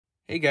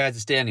Hey guys,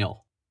 it's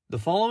Daniel. The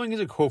following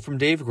is a quote from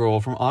Dave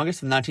Grohl from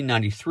August of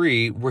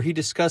 1993 where he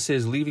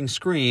discusses leaving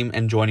Scream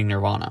and joining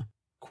Nirvana.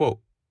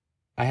 Quote,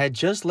 I had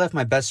just left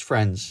my best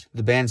friends,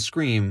 the band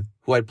Scream,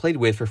 who I'd played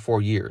with for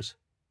 4 years.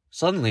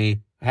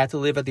 Suddenly, I had to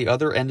live at the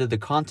other end of the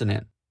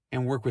continent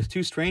and work with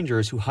 2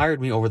 strangers who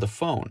hired me over the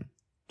phone.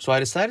 So I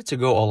decided to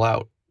go all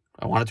out.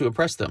 I wanted to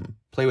impress them,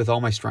 play with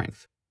all my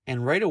strength.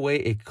 And right away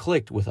it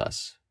clicked with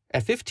us.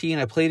 At 15,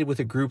 I played with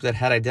a group that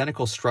had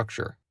identical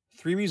structure.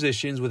 3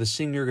 musicians with a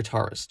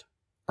singer-guitarist.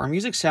 Our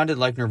music sounded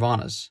like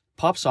Nirvana's,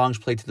 pop songs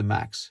played to the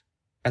max.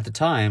 At the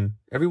time,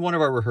 every one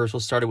of our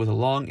rehearsals started with a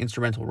long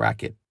instrumental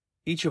racket,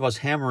 each of us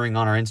hammering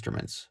on our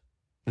instruments.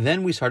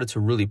 Then we started to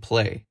really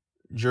play.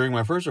 During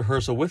my first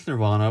rehearsal with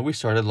Nirvana, we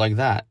started like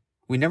that.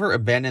 We never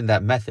abandoned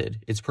that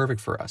method, it's perfect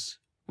for us.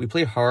 We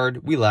play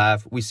hard, we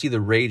laugh, we see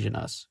the rage in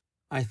us.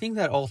 I think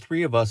that all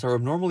 3 of us are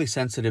abnormally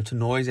sensitive to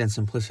noise and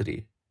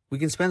simplicity. We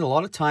can spend a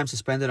lot of time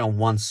suspended on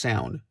one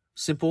sound,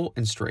 simple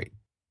and straight.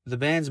 The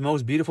band's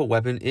most beautiful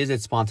weapon is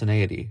its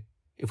spontaneity.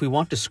 If we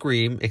want to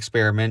scream,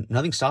 experiment,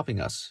 nothing's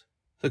stopping us.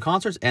 The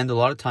concerts end a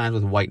lot of times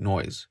with white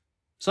noise.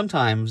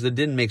 Sometimes the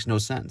din makes no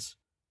sense.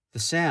 The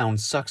sound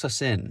sucks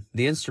us in,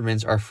 the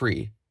instruments are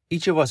free,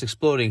 each of us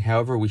exploding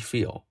however we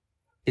feel.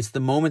 It's the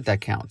moment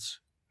that counts.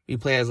 We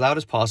play as loud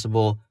as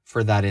possible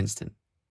for that instant.